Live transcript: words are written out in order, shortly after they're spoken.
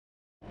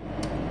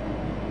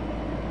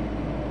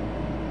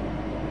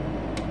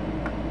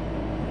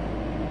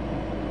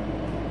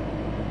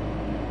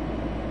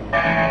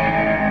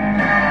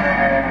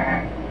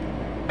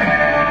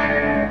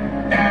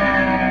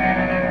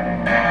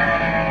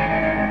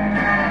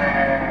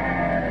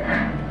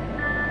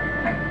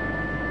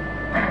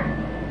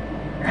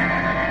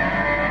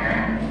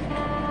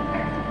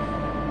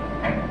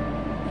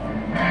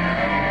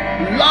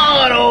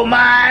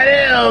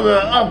smell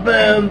the up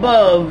and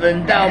above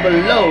and down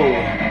below.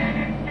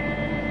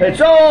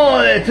 It's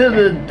only to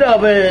the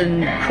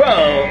dubbing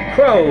crow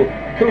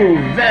who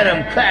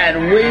venom-clad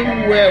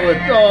wing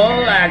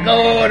wherewithal I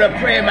go to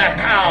pray my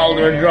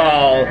cauldron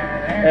draw,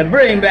 and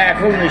bring back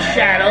from the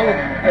shadow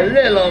a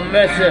little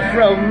mercy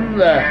from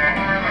the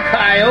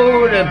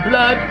coyote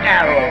blood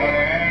arrow.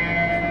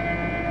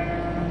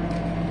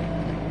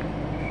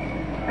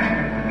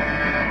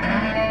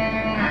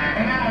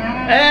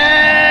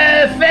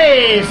 And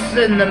face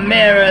in the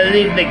mirror,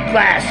 leave the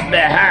glass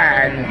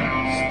behind,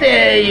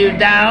 stare you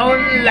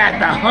down like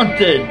the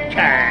hunted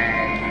kind.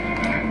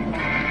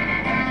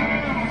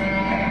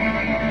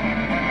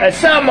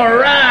 Some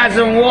rise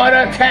in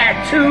water,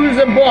 tattoos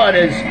and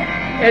borders,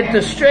 at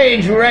the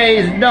strange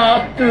rays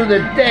north through the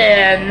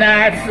day and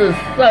nights, the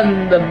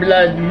thunder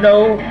blood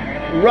no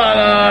run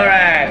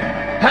alright.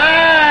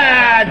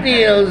 High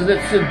ideals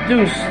that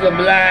seduce the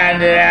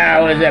blinded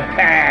hours that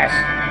pass.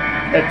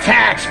 The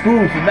tax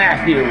booth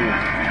Matthew.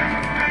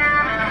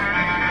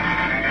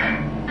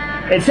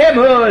 It's him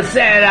who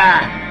said,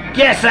 I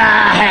guess I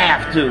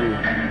have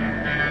to.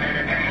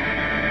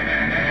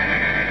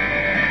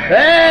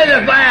 And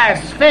the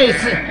glass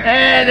face,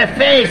 and the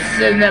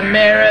face in the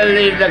mirror,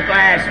 leave the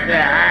glass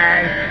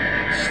behind.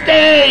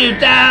 Stare you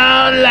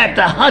down like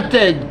the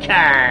hunted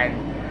kind.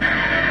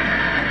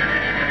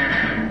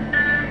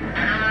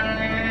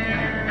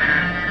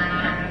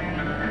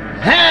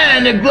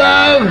 Hand the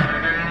glove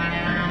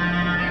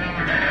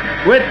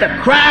with the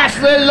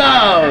Chrysler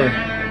love.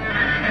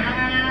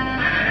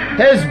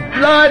 His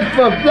blood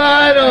for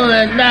blood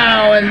only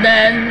now and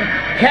then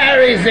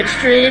carries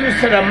extremes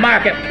to the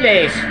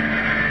marketplace.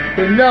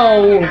 To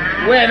know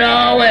when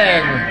or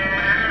when.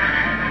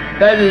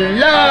 But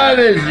love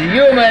is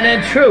human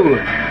and true,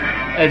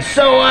 and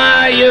so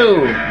are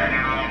you.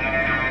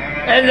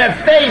 And the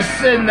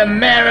face in the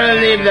mirror,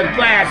 leave the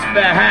glass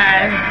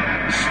behind.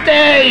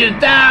 Stare you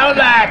down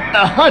like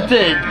the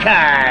hunted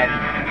kind.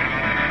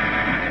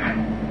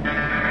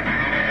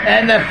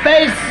 And the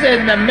face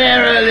in the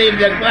mirror, leave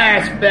the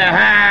glass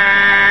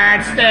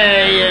behind.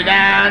 Stare you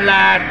down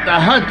like the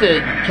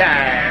hunted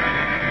kind.